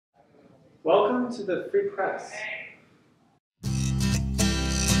Welcome to the Free Press.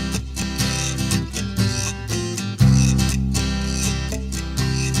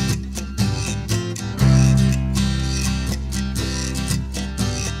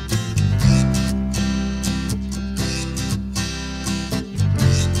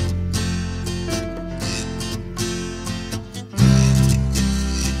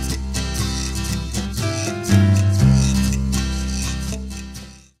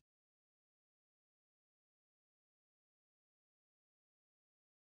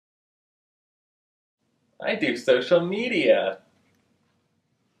 I do social media.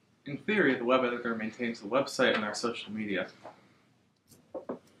 In theory, the web editor maintains the website and our social media.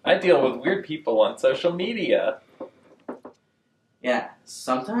 I deal with weird people on social media. Yeah,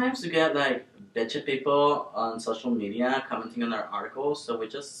 sometimes we get like bitchy people on social media commenting on our articles, so we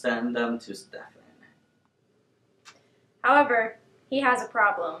just send them to Stefan. However, he has a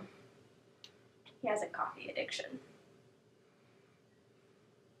problem. He has a coffee addiction.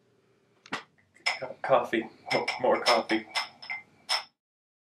 Coffee. More coffee.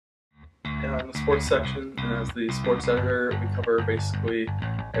 In the sports section, as the sports editor, we cover basically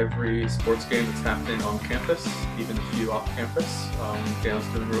every sports game that's happening on campus, even a few off campus. Dale's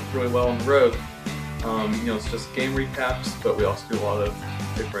doing really well on the road. It's just game recaps, but we also do a lot of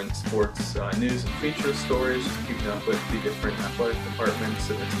different sports news and feature stories, just keeping up with the different athletic departments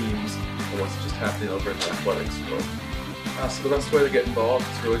and the teams and what's just happening over in the athletics world. So the best way to get involved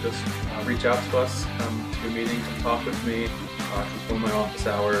is really just reach out to us, come to a meeting, come talk with me, come to one of my office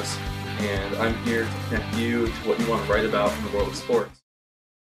hours, and I'm here to connect you to what you want to write about in the world of sports.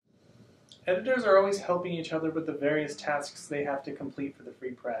 Editors are always helping each other with the various tasks they have to complete for the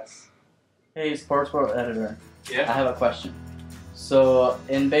Free Press. Hey, sports world editor. I Yeah? have a question. So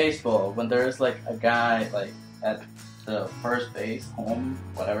in baseball, when there's like a guy like at the first base, home,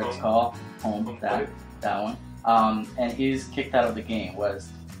 whatever it's called, home, that one, and he's kicked out of the game, what is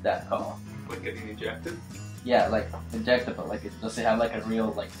that called? Like getting ejected? Yeah, like ejected, but like does it have like a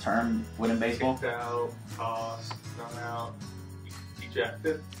real like term within baseball? Kicked out, tossed, thrown out,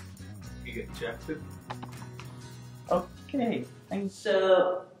 ejected. You get ejected. Okay.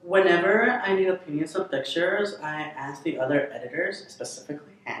 So whenever I need opinions on pictures, I ask the other editors,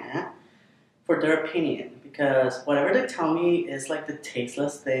 specifically Hannah, for their opinion because whatever they tell me is like the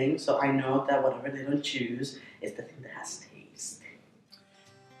tasteless thing, so I know that whatever they don't choose is the thing that has taste.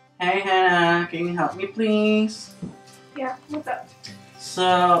 Hey Hannah, can you help me please? Yeah, what's up?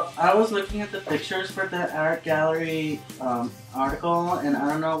 So I was looking at the pictures for the art gallery article, and I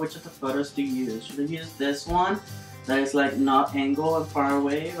don't know which of the photos to use. Should I use this one that is like not angled and far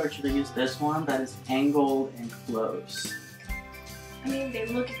away, or should I use this one that is angled and close? I mean, they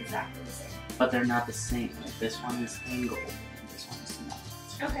look exactly the same. But they're not the same. Like this one is angled and this one is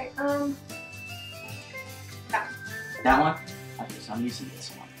not. Okay, That one? Okay, so I'm using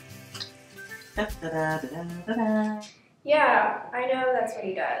this one. Da, da, da, da, da, da. yeah, I know that's what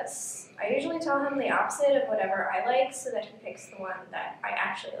he does. I usually tell him the opposite of whatever I like so that he picks the one that I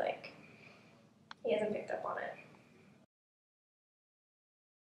actually like. He hasn't picked up on it.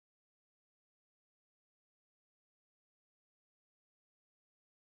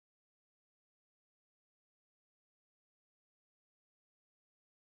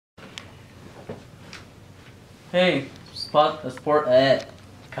 Hey, spot the sport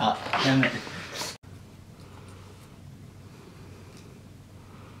God damn it.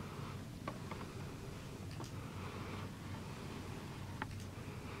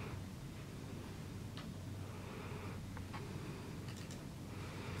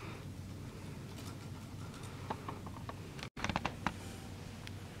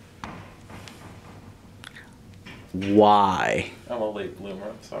 Why? I'm a late bloomer.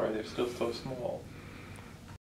 I'm sorry, they're still so small.